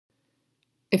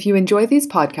If you enjoy these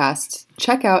podcasts,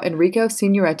 check out Enrico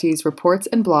Signoretti's reports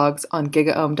and blogs on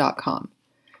gigaohm.com.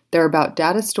 They're about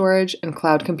data storage and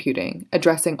cloud computing,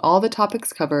 addressing all the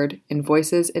topics covered in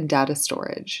Voices in Data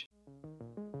Storage.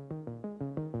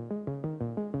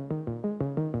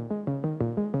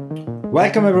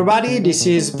 Welcome everybody, this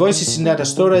is Voices in Data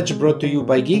Storage brought to you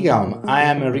by GigaOhm. I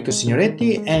am Enrico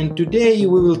Signoretti and today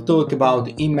we will talk about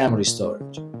in-memory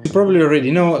storage. You probably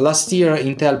already know, last year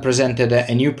Intel presented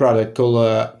a new product called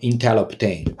Intel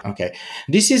Optane. Okay,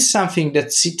 this is something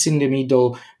that sits in the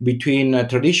middle between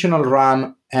traditional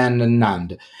RAM and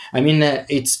NAND. I mean,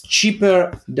 it's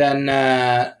cheaper than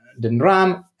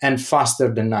RAM and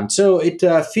faster than NAND. So it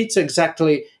fits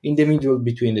exactly in the middle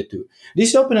between the two.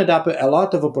 This opened up a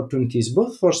lot of opportunities,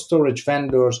 both for storage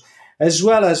vendors as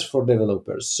well as for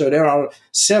developers. So there are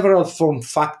several form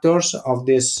factors of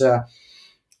this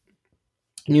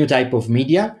new type of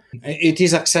media. It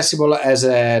is accessible as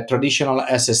a traditional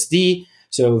SSD,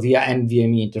 so via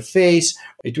NVMe interface.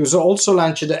 It was also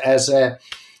launched as a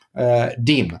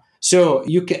DIMM, so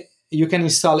you can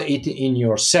install it in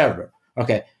your server.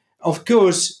 Okay. Of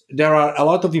course, there are a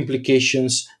lot of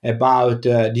implications about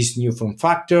this new form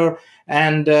factor,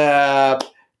 and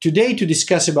today to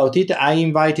discuss about it, I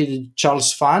invited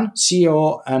Charles Fan,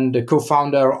 CEO and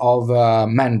co-founder of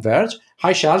Memverge.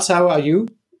 Hi, Charles. How are you?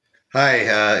 Hi,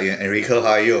 Enrico.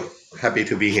 How are you? Happy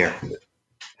to be here.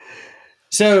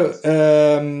 So,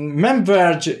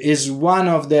 Memverge is one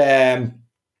of the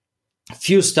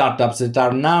few startups that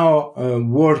are now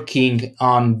working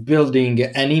on building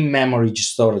an in-memory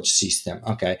storage system.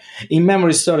 Okay,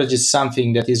 in-memory storage is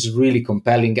something that is really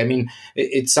compelling. I mean,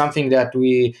 it's something that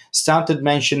we started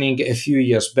mentioning a few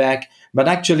years back, but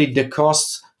actually the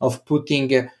cost of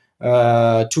putting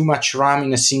too much RAM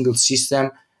in a single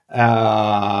system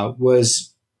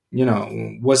was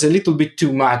a little bit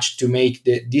too much to make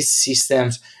these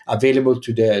systems available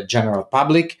to the general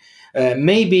public.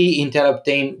 Maybe Intel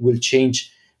Optane will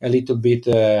change a little bit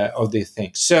of the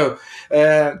things. So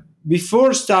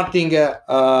before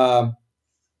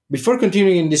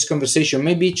continuing this conversation,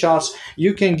 maybe Charles,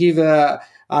 you can give us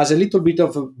a little bit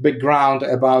of a background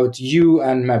about you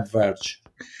and Memverge.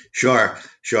 Sure.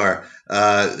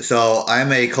 So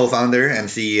I'm a co-founder and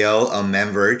CEO of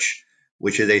Memverge,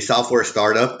 which is a software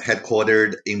startup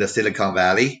headquartered in the Silicon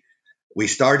Valley. We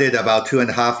started about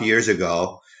 2.5 years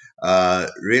ago,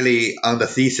 really on the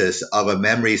thesis of a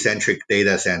memory-centric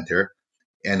data center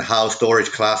and how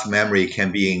storage class memory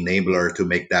can be an enabler to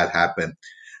make that happen.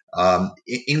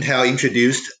 Intel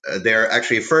introduced their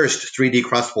actually first 3D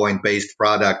XPoint based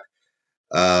product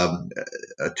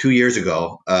 2 years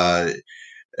ago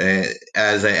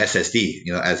as an SSD,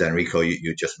 as Enrico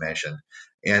you just mentioned.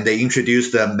 And they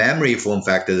introduced the memory form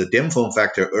factor, the DIMM form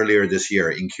factor, earlier this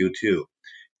year in Q2.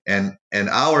 And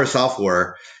our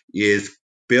software is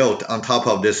built on top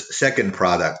of this second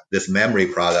product, this memory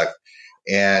product.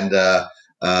 And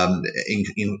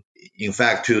in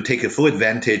fact, to take a full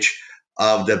advantage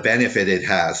of the benefit it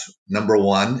has, number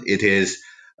one, it is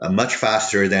much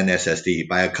faster than SSD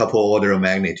by a couple order of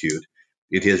magnitude.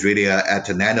 It is really at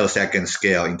a nanosecond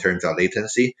scale in terms of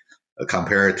latency,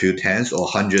 compared to tens or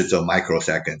hundreds of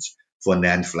microseconds for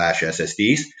NAND flash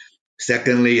SSDs.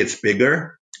 Secondly, it's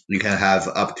bigger. You can have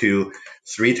up to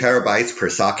 3 terabytes per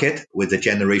socket with the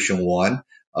generation 1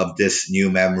 of this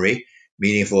new memory,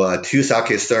 meaning for a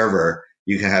 2-socket server,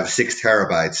 you can have 6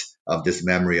 terabytes of this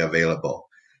memory available.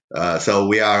 So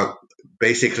we are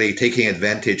basically taking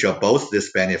advantage of both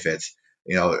these benefits.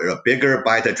 A bigger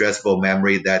byte addressable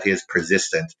memory that is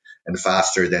persistent and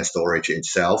faster than storage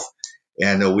itself.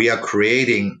 And we are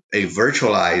creating a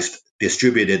virtualized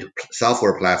distributed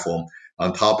software platform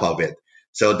on top of it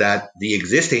so that the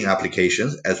existing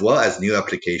applications as well as new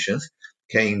applications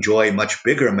can enjoy much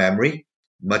bigger memory,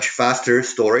 much faster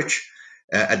storage.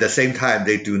 At the same time,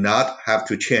 they do not have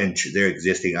to change their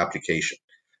existing application.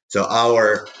 So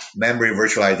our memory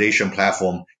virtualization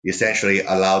platform essentially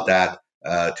allowed that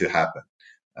to happen.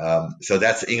 So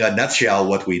that's in a nutshell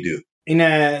what we do.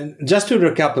 Just to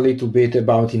recap a little bit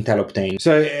about Intel Optane.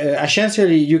 So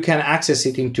essentially, you can access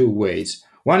it in two ways.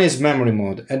 One is memory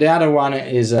mode, and the other one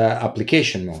is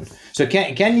application mode. So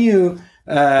can you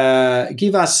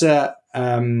give us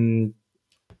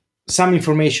some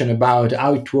information about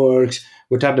how it works?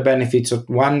 What are the benefits of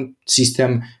one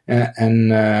system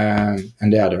and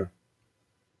the other?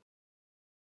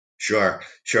 Sure.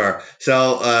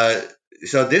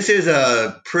 So this is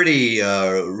a pretty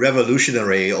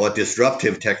revolutionary or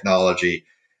disruptive technology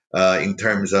in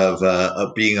terms of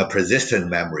being a persistent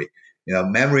memory.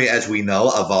 Memory, as we know,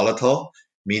 are volatile,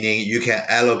 meaning you can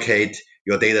allocate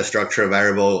your data structure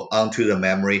variable onto the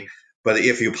memory but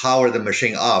if you power the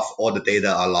machine off, all the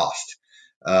data are lost.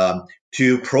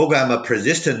 To program a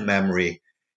persistent memory,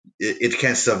 it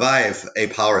can survive a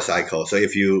power cycle. So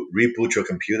if you reboot your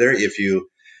computer, if you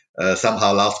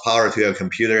somehow lost power to your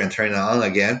computer and turn it on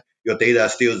again, your data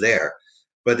is still there.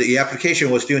 But the application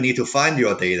will still need to find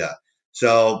your data.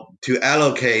 So to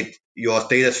allocate your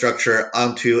data structure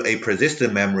onto a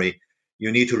persistent memory,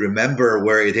 you need to remember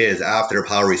where it is after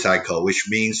power recycle, which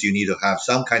means you need to have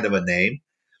some kind of a name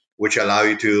which allow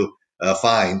you to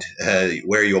find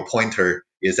where your pointer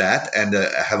is at and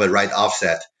have a right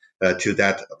offset to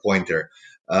that pointer.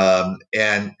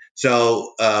 And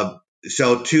so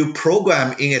to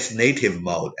program in its native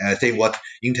mode, and I think what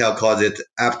Intel calls it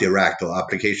app direct or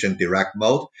application direct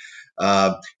mode,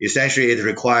 essentially it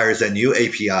requires a new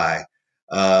API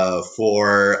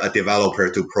for a developer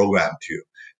to program to,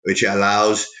 which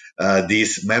allows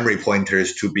these memory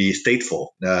pointers to be stateful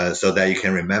so that you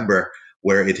can remember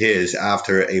where it is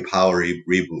after a power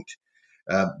reboot.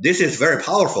 This is very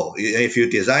powerful. If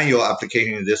you design your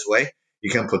application in this way,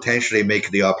 you can potentially make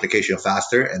the application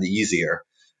faster and easier.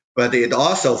 But it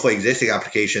also, for existing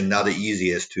application, not the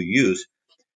easiest to use.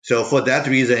 So for that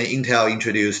reason, Intel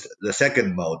introduced the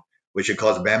second mode, which is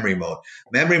called memory mode.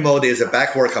 Memory mode is a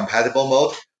backward compatible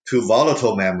mode to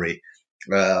volatile memory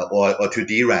or to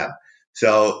DRAM.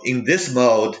 So in this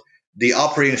mode, the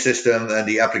operating system and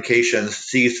the application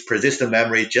sees persistent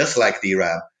memory just like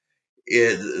DRAM.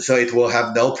 So it will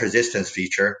have no persistence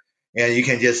feature, and you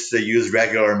can just use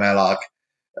regular malloc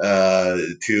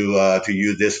to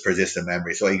use this persistent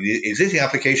memory. So existing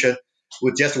application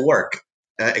would just work,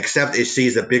 except it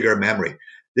sees a bigger memory.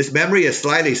 This memory is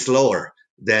slightly slower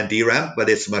than DRAM, but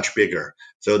it's much bigger.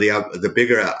 So the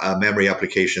bigger memory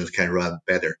applications can run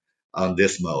better on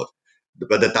this mode.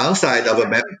 But the downside of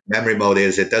a memory mode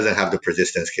is it doesn't have the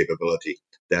persistence capability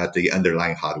that the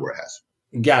underlying hardware has.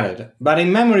 Got it. But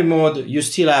in memory mode, you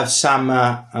still have some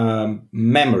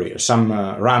memory, some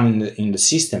RAM in the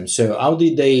system. So how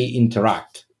did they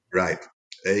interact? Right.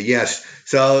 Yes.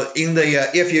 So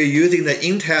if you're using the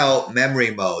Intel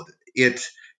memory mode, it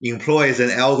employs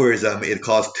an algorithm it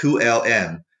calls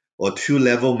 2LM or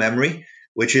two-level memory,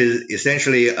 which is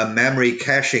essentially a memory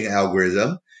caching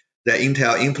algorithm that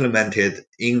Intel implemented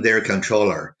in their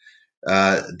controller,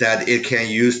 that it can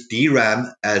use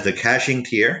DRAM as a caching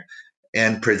tier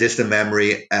and persistent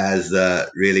memory as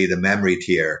really the memory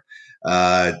tier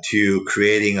to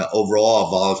creating an overall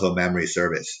volatile memory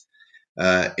service.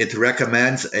 It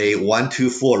recommends a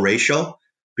 1-to-4 ratio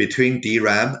between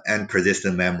DRAM and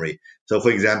persistent memory. So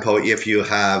for example, if you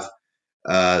have,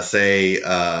 say,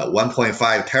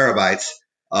 1.5 terabytes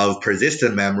of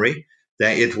persistent memory,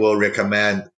 then it will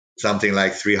recommend something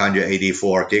like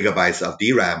 384 gigabytes of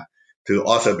DRAM to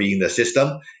also be in the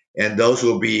system. And those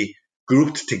will be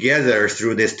grouped together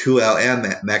through this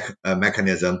 2LM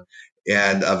mechanism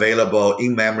and available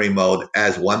in memory mode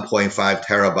as 1.5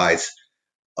 terabytes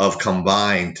of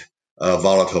combined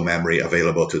volatile memory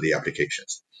available to the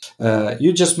applications.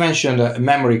 You just mentioned a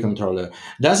memory controller.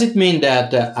 Does it mean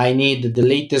that I need the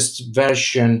latest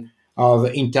version of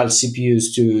Intel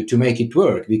CPUs to make it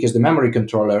work? Because the memory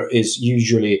controller is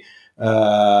usually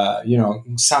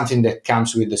something that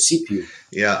comes with the CPU.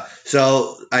 Yeah.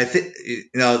 So I think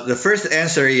the first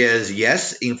answer is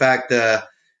yes. In fact,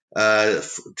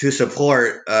 to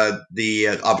support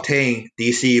the obtain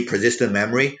DC persistent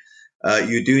memory,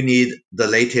 you do need the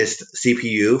latest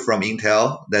CPU from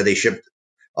Intel that they shipped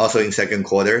also in second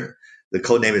quarter. The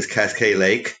code name is Cascade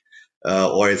Lake,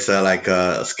 or it's like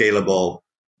a scalable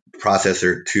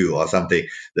processor 2 or something,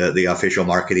 the official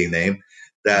marketing name.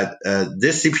 That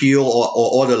this CPU or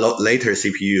all the later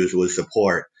CPUs will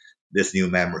support this new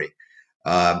memory.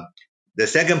 The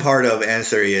second part of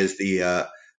answer is the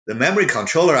memory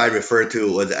controller I referred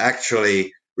to was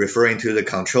actually referring to the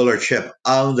controller chip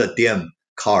on the DIMM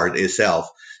card itself.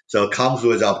 So it comes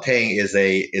with Optane is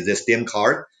this DIMM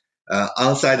card.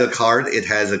 Outside the card, it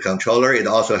has a controller. It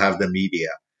also has the media,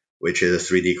 which is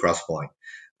a 3D crosspoint.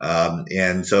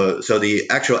 And so the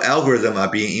actual algorithm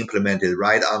are being implemented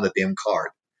right on the DIMM card.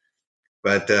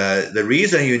 But the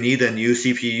reason you need a new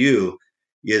CPU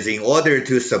is in order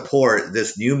to support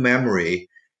this new memory,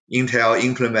 Intel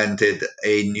implemented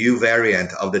a new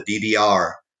variant of the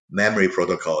DDR memory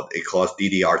protocol. It calls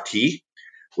DDRT,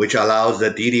 which allows the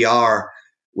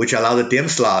DIMM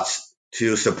slots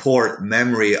to support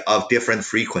memory of different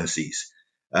frequencies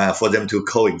for them to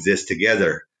coexist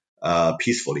together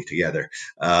peacefully together,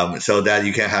 so that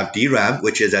you can have DRAM,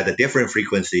 which is at a different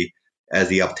frequency as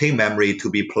the Optane memory, to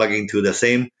be plugged into the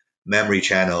same memory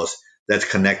channels that's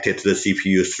connected to the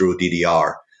CPU through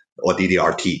DDR or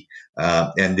DDRT.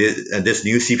 And this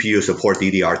new CPU support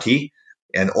DDRT,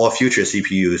 and all future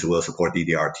CPUs will support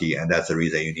DDRT, and that's the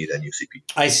reason you need a new CPU.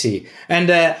 I see.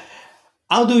 And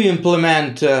how do you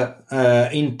implement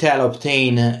Intel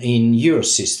Optane in your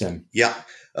system? Yeah,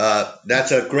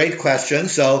 that's a great question.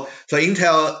 So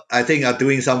Intel, I think, are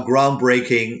doing some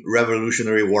groundbreaking,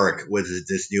 revolutionary work with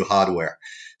this new hardware.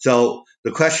 So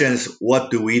the question is, what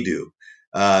do we do?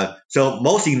 So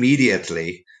most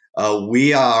immediately,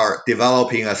 we are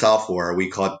developing a software we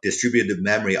call distributed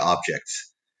memory objects.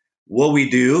 What we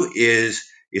do is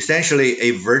essentially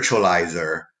a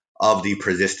virtualizer of the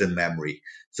persistent memory,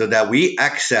 so that we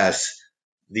access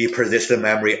the persistent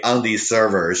memory on these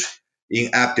servers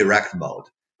in app direct mode,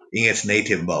 in its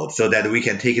native mode, so that we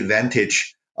can take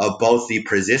advantage of both the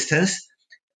persistence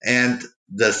and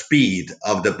the speed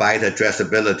of the byte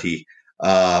addressability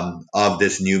of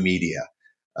this new media.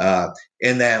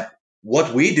 And then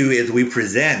what we do is we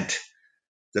present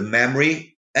the memory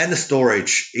and the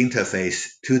storage interface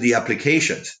to the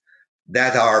applications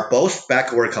that are both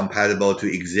backward compatible to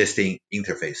existing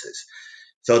interfaces.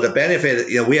 So the benefit,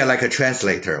 we are like a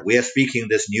translator. We are speaking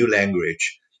this new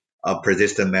language of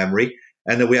persistent memory,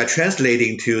 and we are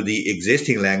translating to the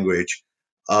existing language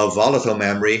of volatile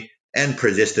memory and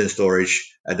persistent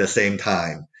storage at the same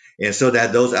time. And so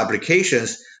that those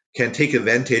applications can take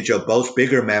advantage of both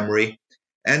bigger memory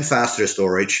and faster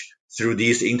storage through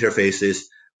these interfaces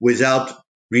without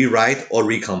rewrite or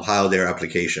recompile their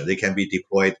application. They can be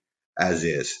deployed as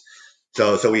is.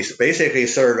 So we basically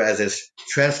serve as this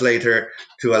translator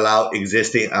to allow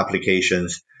existing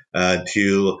applications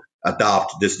to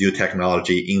adopt this new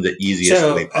technology in the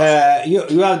easiest way possible.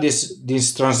 You have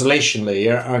this translation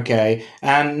layer, okay?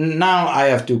 And now I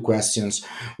have two questions.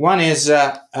 One is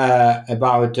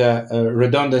about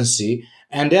redundancy,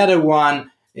 and the other one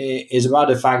is about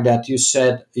the fact that you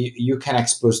said you can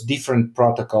expose different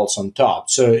protocols on top.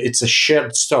 So it's a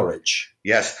shared storage.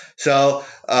 Yes. So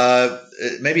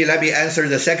maybe let me answer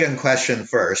the second question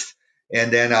first,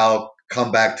 and then I'll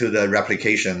come back to the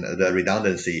replication, the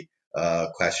redundancy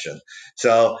question.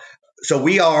 So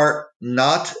we are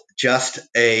not just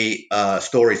a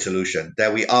storage solution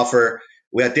that we offer.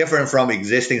 We are different from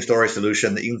existing storage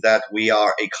solution in that we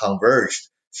are a converged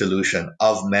solution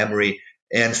of memory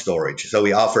and storage. So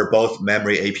we offer both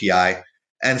memory API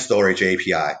and storage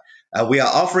API. And we are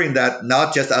offering that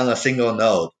not just on a single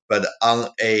node, but on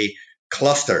a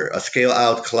cluster, a scale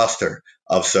out cluster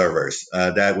of servers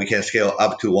that we can scale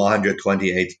up to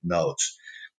 128 nodes.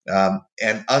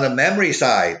 And on the memory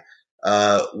side,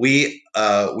 we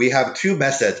have two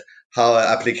methods how an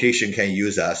application can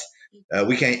use us.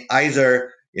 We can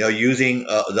either, using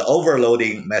the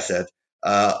overloading method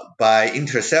by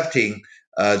intercepting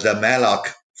the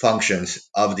malloc functions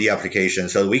of the application,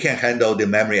 so we can handle the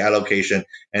memory allocation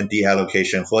and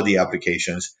deallocation for the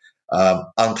applications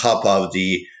on top of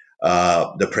the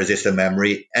persistent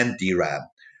memory and DRAM.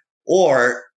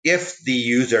 Or if the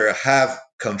user have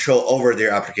control over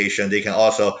their application, they can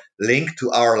also link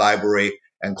to our library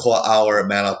and call our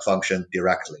malloc function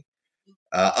directly.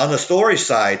 On the storage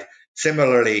side,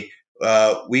 similarly,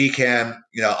 we can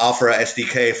offer a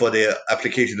SDK for the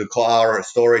application to call our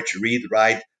storage read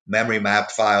write memory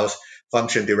mapped files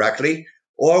function directly,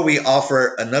 or we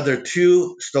offer another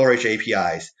two storage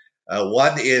APIs.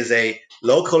 One is a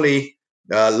locally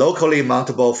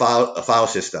mountable file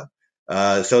system,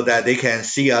 so that they can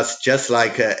see us just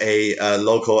like a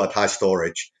local attached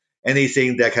storage.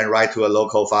 Anything that can write to a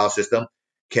local file system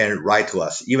can write to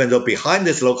us, even though behind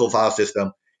this local file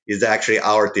system is actually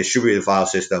our distributed file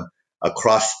system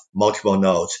across multiple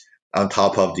nodes on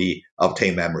top of the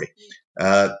Optane memory.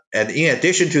 And in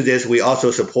addition to this, we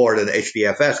also support an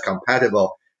HDFS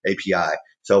compatible API.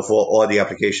 So for all the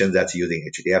applications that's using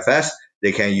HDFS,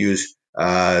 they can use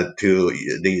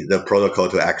the protocol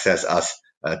to access us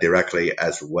directly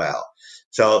as well.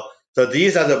 So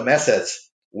these are the methods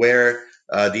where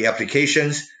the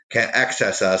applications can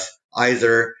access us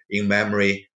either in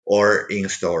memory or in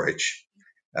storage.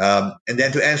 And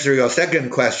then to answer your second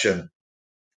question,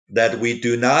 that we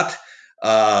do not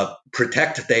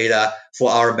protect data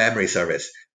for our memory service.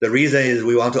 The reason is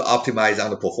we want to optimize on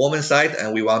the performance side,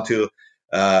 and we want to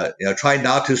try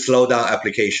not to slow down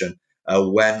application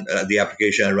when the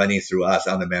application is running through us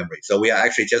on the memory. So we are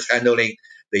actually just handling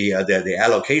the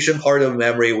allocation part of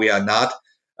memory. We are not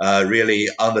really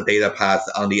on the data path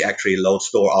on the actually load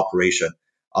store operation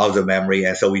of the memory,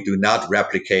 and so we do not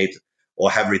replicate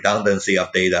or have redundancy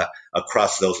of data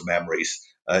across those memories,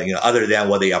 other than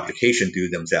what the application do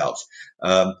themselves.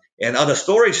 And on the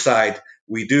storage side,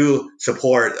 we do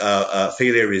support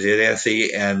failure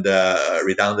resiliency and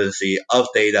redundancy of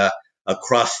data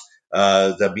across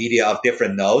the media of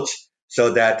different nodes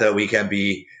so that we can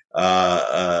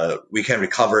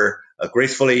recover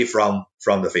gracefully from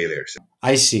the failures.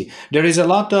 I see. There is a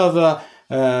lot of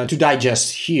to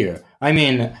digest here. I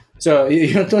mean, so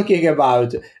you're talking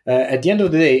about at the end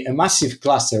of the day a massive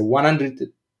cluster,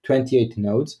 128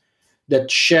 nodes that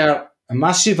share a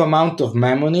massive amount of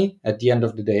memory at the end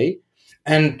of the day,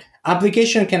 and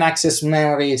application can access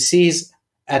memory sees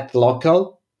at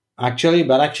local actually,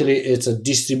 but actually it's a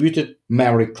distributed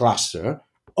memory cluster,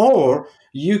 or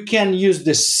you can use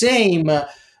the same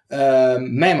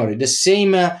memory, the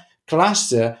same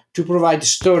cluster to provide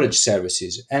storage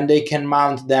services, and they can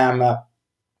mount them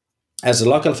as a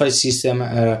local file system,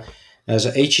 as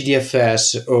a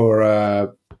HDFS,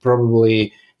 or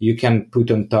probably you can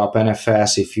put on top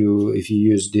NFS if you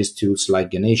use these tools like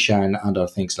Ganesha and other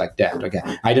things like that. Okay,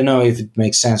 I don't know if it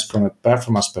makes sense from a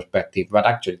performance perspective, but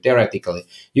actually theoretically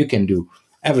you can do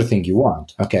everything you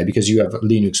want. Okay, because you have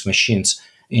Linux machines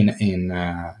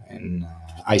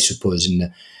I suppose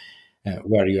in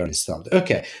where you are installed.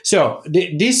 Okay, so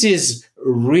this is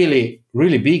really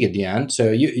really big at the end.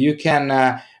 So you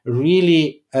can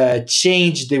really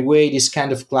change the way this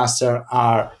kind of cluster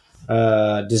are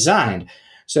designed.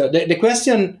 So the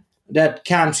question that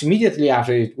comes immediately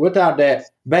after it: what are the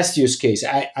best use case?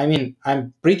 I mean,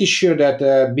 I'm pretty sure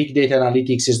that big data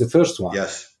analytics is the first one.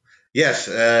 Yes,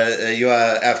 you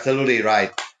are absolutely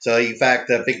right. So in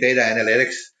fact, big data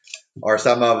analytics are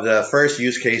some of the first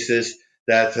use cases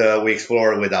that we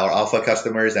explore with our alpha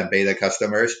customers and beta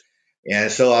customers.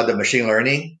 And so are the machine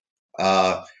learning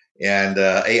and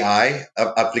AI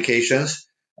applications.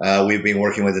 We've been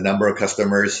working with a number of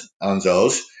customers on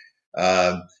those.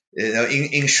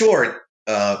 In short,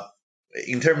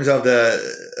 in terms of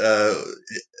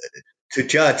to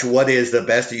judge what is the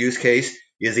best use case,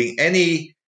 is in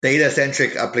any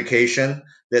data-centric application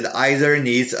that either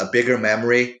needs a bigger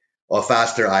memory or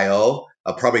faster I/O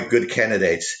are probably good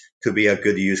candidates to be a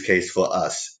good use case for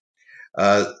us.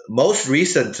 Most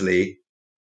recently,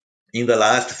 in the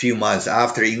last few months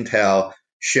after Intel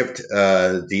shipped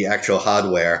the actual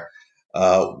hardware,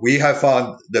 we have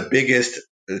found the biggest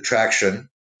traction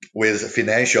with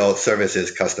financial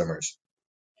services customers.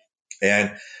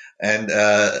 And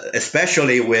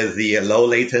especially with the low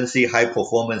latency, high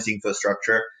performance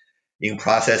infrastructure in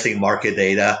processing market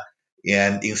data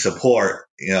and in support,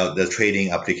 the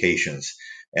trading applications.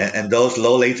 And those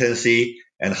low latency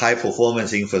and high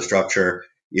performance infrastructure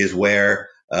is where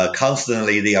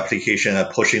constantly the application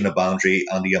are pushing the boundary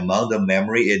on the amount of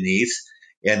memory it needs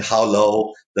and how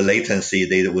low the latency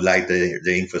they would like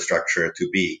the infrastructure to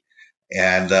be.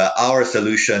 And our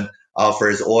solution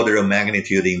offers order of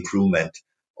magnitude improvement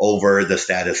over the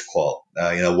status quo,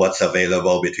 what's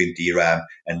available between DRAM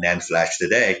and NAND flash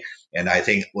today. And I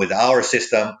think with our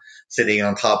system sitting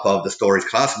on top of the storage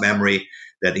class memory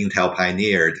that Intel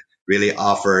pioneered, really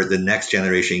offer the next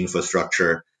generation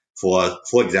infrastructure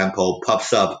for example,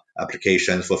 PubSub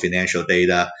applications for financial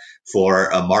data, for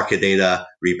market data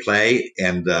replay,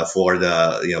 and for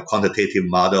the quantitative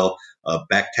model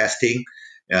back testing.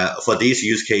 For these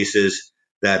use cases,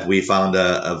 that we found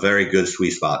a very good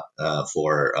sweet spot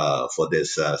for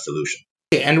this solution.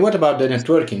 And what about the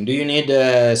networking? Do you need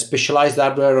specialized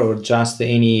hardware or just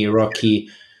any Rocky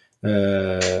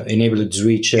enabled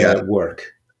switch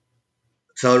work?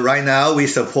 So right now we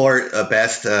support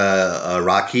best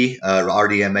Rocky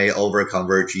RDMA over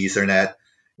Converge Ethernet.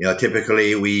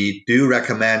 Typically we do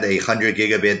recommend a 100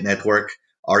 gigabit network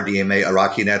RDMA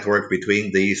Rocky network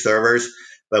between the servers,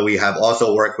 but we have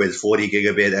also worked with 40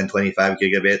 gigabit and 25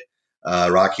 gigabit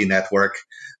Rocky network.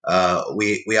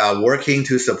 We are working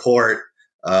to support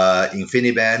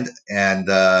InfiniBand and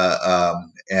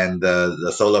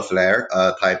the Solar Flare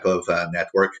type of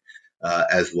network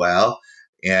as well.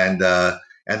 And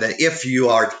then if you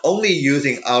are only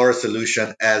using our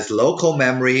solution as local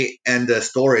memory and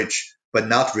storage, but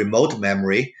not remote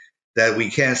memory, that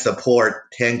we can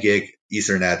support 10 gig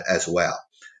Ethernet as well.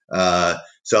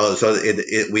 So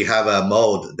we have a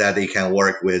mode that it can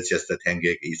work with just the 10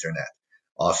 gig Ethernet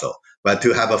also. But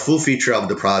to have a full feature of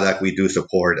the product, we do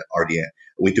support RDMA.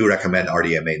 We do recommend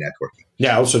RDMA networking.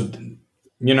 Yeah, also,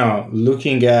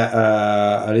 looking at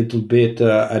a little bit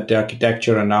at the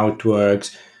architecture and how it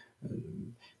works,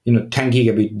 10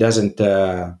 gigabit doesn't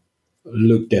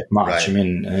look that much. Right. I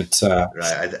mean, it's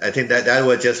right. I think that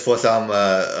was just for some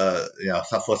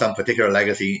for some particular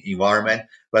legacy environment,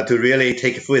 but to really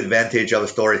take full advantage of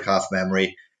storage class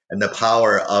memory and the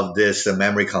power of this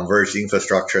memory converged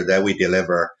infrastructure that we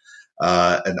deliver,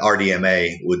 an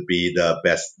RDMA would be the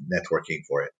best networking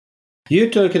for it. You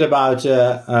talked about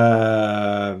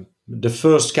the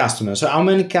first customer. So how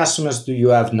many customers do you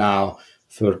have now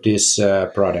for this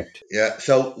product? Yeah,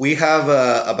 so we have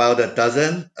about a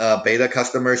dozen beta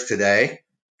customers today.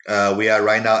 We are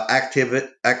right now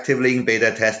actively in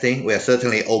beta testing. We are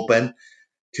certainly open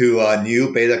to a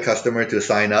new beta customer to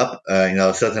sign up.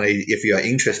 Certainly if you are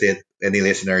interested, any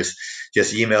listeners,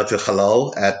 just email to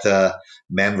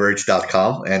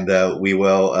hello@memverge.com and we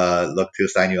will look to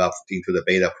sign you up into the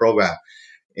beta program.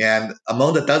 And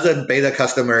among the dozen beta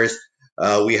customers,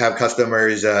 we have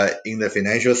customers in the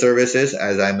financial services,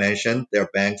 as I mentioned, they're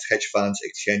banks, hedge funds,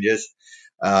 exchanges.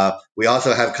 We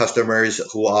also have customers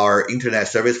who are internet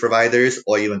service providers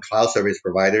or even cloud service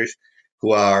providers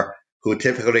who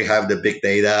typically have the big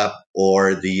data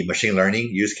or the machine learning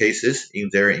use cases in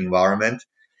their environment.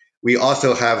 We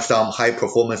also have some high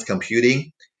performance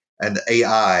computing and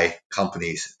AI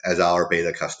companies as our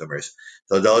beta customers.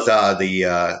 So those are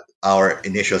our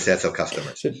initial sets of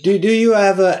customers. So do you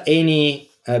have any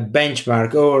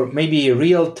benchmark or maybe a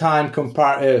real-time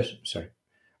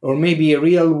or maybe a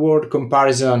real-world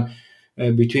comparison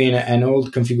between an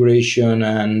old configuration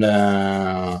and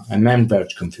a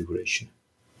Memverge configuration?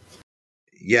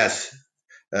 Yes,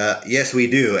 yes, we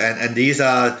do, and these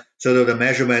are sort of the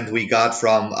measurement we got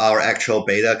from our actual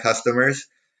beta customers.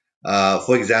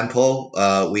 For example,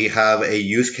 we have a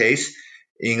use case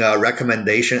in a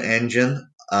recommendation engine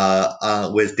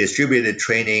with distributed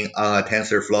training on a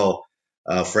TensorFlow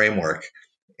framework.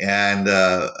 And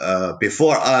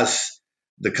before us,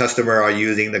 the customer are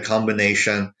using the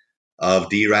combination of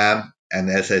DRAM and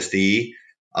SSD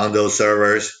on those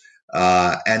servers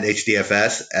and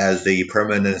HDFS as the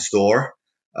permanent store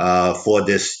for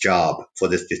this job, for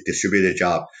this distributed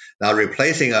job. Now,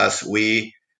 replacing us,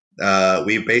 we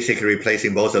basically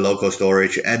replacing both the local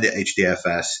storage and the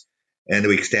HDFS, and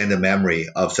we extend the memory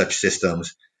of such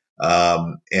systems.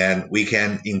 And we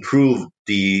can improve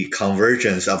the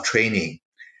convergence of training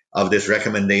of this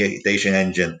recommendation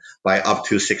engine by up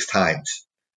to 6 times.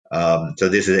 So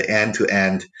this is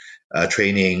end-to-end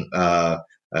training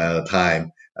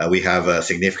time. We have a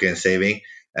significant saving.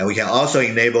 And we can also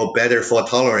enable better fault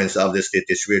tolerance of this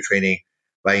distributed training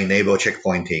by enable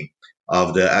checkpointing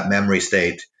of the memory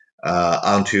state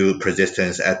onto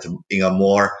persistence in a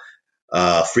more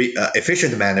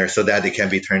efficient manner so that it can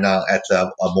be turned on at a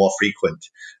more frequent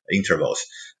intervals.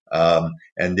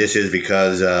 And this is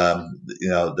because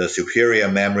the superior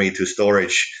memory to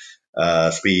storage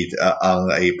speed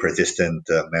on a persistent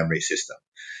memory system.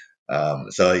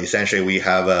 So essentially, we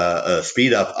have a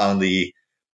speed up on the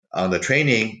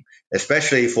training,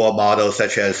 especially for models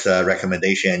such as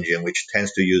recommendation engine, which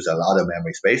tends to use a lot of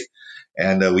memory space,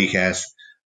 and we can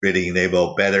really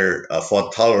enable better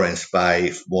fault tolerance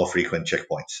by more frequent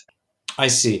checkpoints. I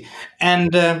see.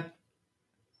 And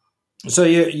so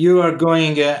you are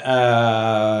going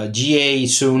GA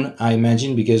soon, I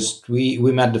imagine, because we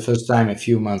met the first time a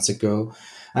few months ago.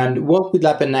 And what will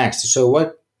happen next? So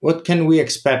what can we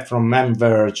expect from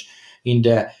Memverge in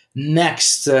the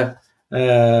next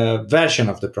version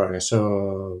of the product?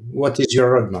 So what is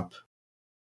your roadmap?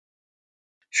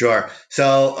 Sure.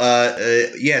 So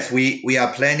yes, we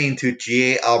are planning to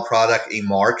GA our product in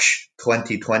March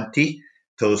 2020.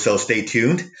 So stay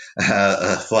tuned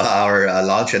for our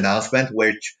launch announcement,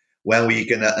 when we're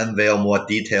gonna unveil more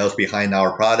details behind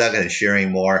our product and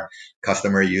sharing more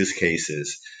customer use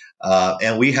cases.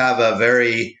 And we have a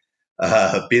very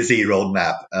busy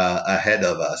roadmap ahead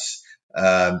of us.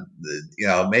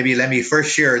 Maybe let me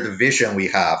first share the vision we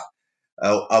have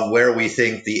of where we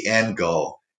think the end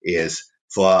goal is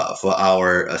for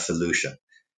our solution.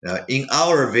 In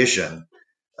our vision,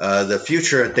 the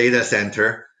future data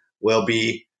center will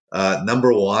be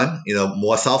number one,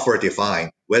 more software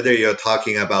defined. Whether you're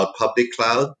talking about public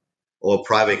cloud or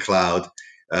private cloud,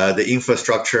 the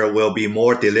infrastructure will be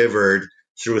more delivered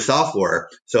through software,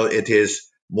 so it is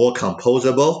more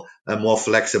composable and more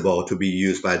flexible to be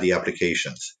used by the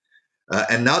applications.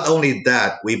 And not only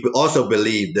that, we also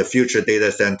believe the future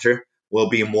data center will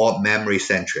be more memory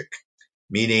centric,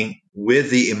 meaning with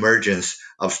the emergence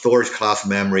of storage class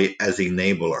memory as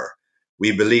enabler,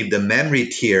 we believe the memory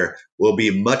tier will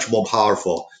be much more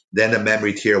powerful than the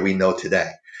memory tier we know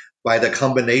today. By the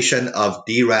combination of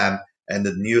DRAM and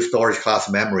the new storage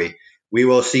class memory, we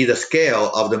will see the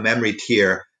scale of the memory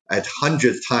tier at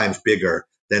hundreds times bigger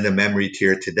than the memory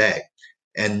tier today.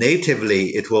 And natively,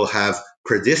 it will have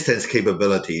persistence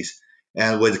capabilities.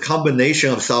 And with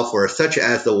combination of software such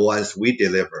as the ones we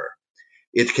deliver,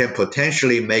 it can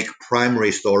potentially make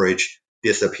primary storage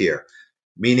disappear,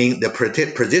 meaning the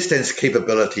persistence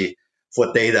capability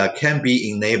for data can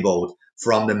be enabled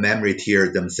from the memory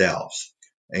tier themselves.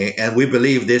 And we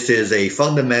believe this is a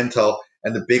fundamental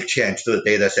and the big change to the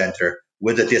data center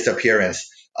with the disappearance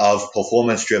of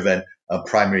performance-driven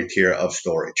primary tier of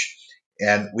storage.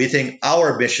 And we think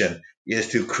our mission is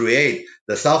to create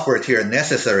the software tier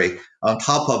necessary on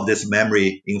top of this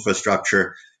memory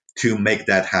infrastructure to make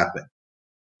that happen.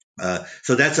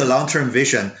 So that's a long-term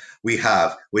vision we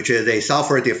have, which is a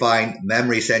software-defined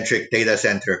memory-centric data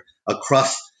center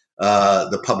across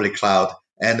the public cloud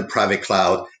and the private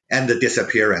cloud and the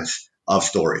disappearance of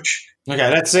storage. Okay,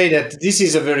 let's say that this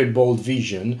is a very bold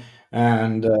vision,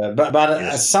 and but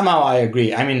Yes. somehow I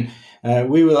agree. I mean,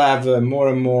 we will have more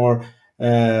and more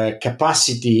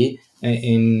capacity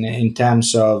in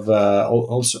terms of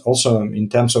also in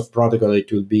terms of protocol.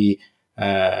 It will be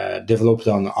developed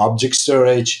on object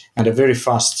storage and a very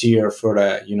fast tier for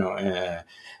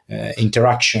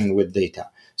interaction with data.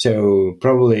 So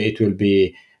probably it will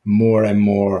be more and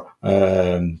more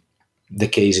the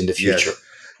case in the future.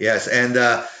 Yes, and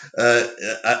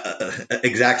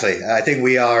exactly. I think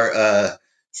we are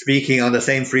speaking on the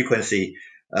same frequency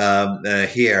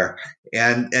here,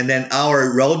 and then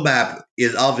our roadmap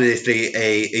is obviously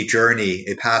a journey,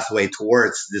 a pathway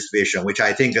towards this vision, which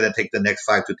I think is going to take the next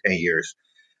 5 to 10 years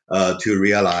to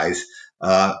realize.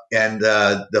 And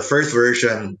the first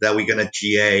version that we're going to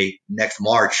GA next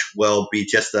March will be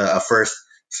just a first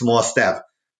small step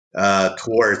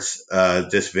towards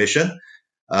this vision.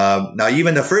 Now,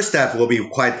 even the first step will be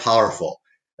quite powerful.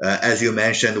 As you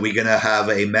mentioned, we're going to have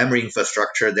a memory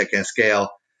infrastructure that can scale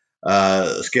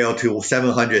to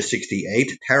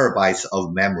 768 terabytes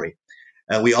of memory.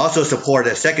 And we also support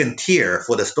a second tier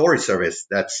for the storage service.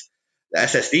 That's the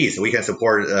SSDs. We can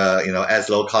support, as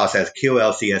low cost as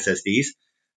QLC SSDs.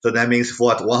 So that means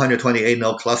for a 128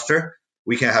 node cluster,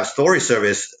 we can have storage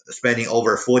service spanning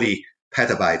over 40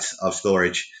 petabytes of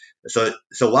storage. So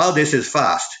while this is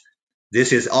fast,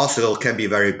 this is also can be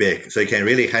very big. So it can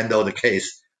really handle the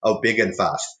case of big and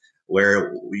fast,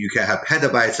 where you can have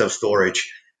petabytes of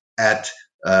storage at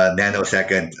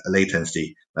nanosecond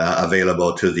latency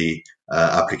available to the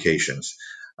applications.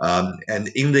 And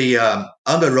in the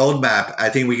on the roadmap, I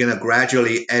think we're going to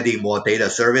gradually adding more data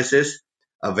services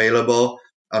available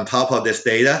on top of this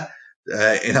data,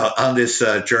 on this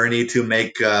journey to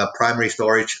make primary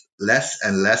storage less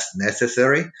and less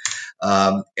necessary.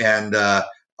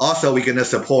 Also, we're going to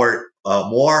support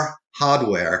more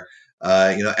hardware,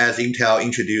 as Intel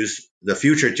introduced the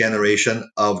future generation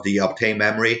of the Optane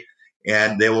memory,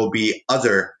 and we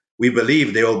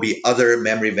believe there will be other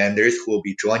memory vendors who will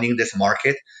be joining this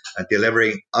market and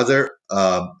delivering other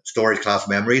storage class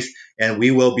memories, and we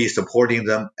will be supporting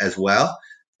them as well.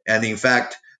 And in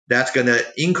fact, that's going to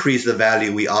increase the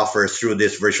value we offer through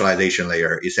this virtualization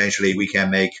layer. Essentially, we can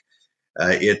make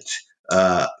it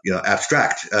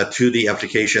abstract to the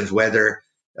applications, whether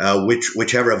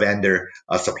whichever vendor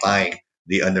are supplying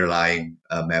the underlying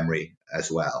memory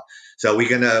as well. So we're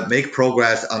going to make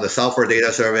progress on the software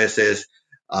data services,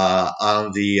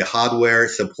 on the hardware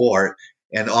support,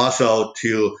 and also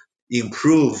to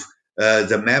improve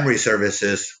the memory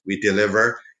services we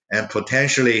deliver, and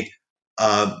potentially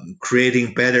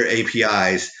creating better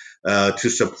APIs to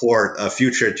support a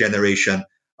future generation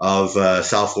of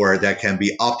software that can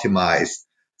be optimized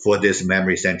for this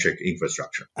memory-centric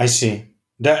infrastructure. I see.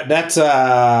 That's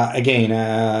again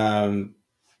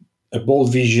a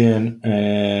bold vision,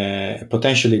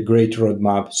 potentially great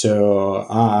roadmap. So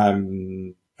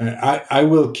I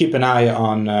will keep an eye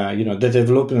on the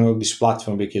development of this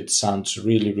platform, because it sounds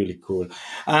really, really cool.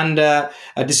 And at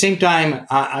the same time,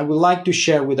 I would like to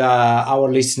share with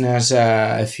our listeners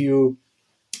a few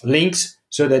links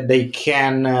so that they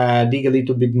can dig a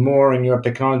little bit more in your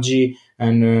technology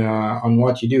and on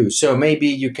what you do. So maybe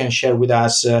you can share with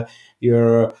us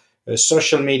your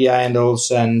social media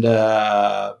handles and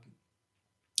the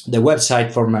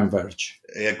website for Memverge.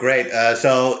 Yeah, great.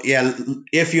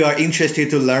 If you are interested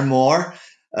to learn more,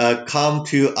 come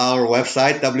to our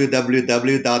website,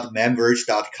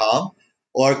 www.memverge.com,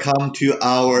 or come to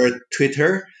our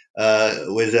Twitter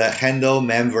with the handle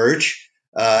Memverge,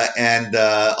 and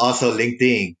also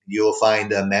LinkedIn. You will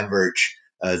find Memverge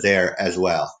there as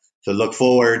well. So look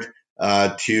forward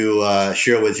to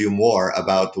share with you more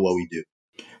about what we do.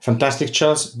 Fantastic,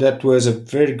 Charles. That was a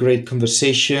very great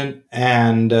conversation,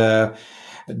 and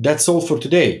that's all for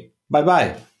today.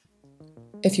 Bye-bye.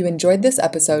 If you enjoyed this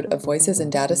episode of Voices in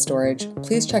Data Storage,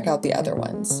 please check out the other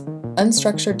ones.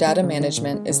 Unstructured data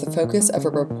management is the focus of a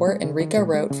report Enrico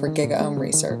wrote for GigaOM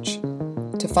Research.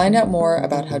 To find out more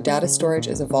about how data storage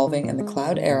is evolving in the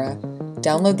cloud era,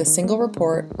 download the single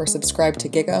report or subscribe to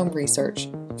GigaOM Research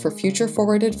for future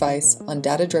forward advice on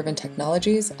data-driven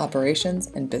technologies, operations,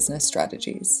 and business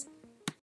strategies.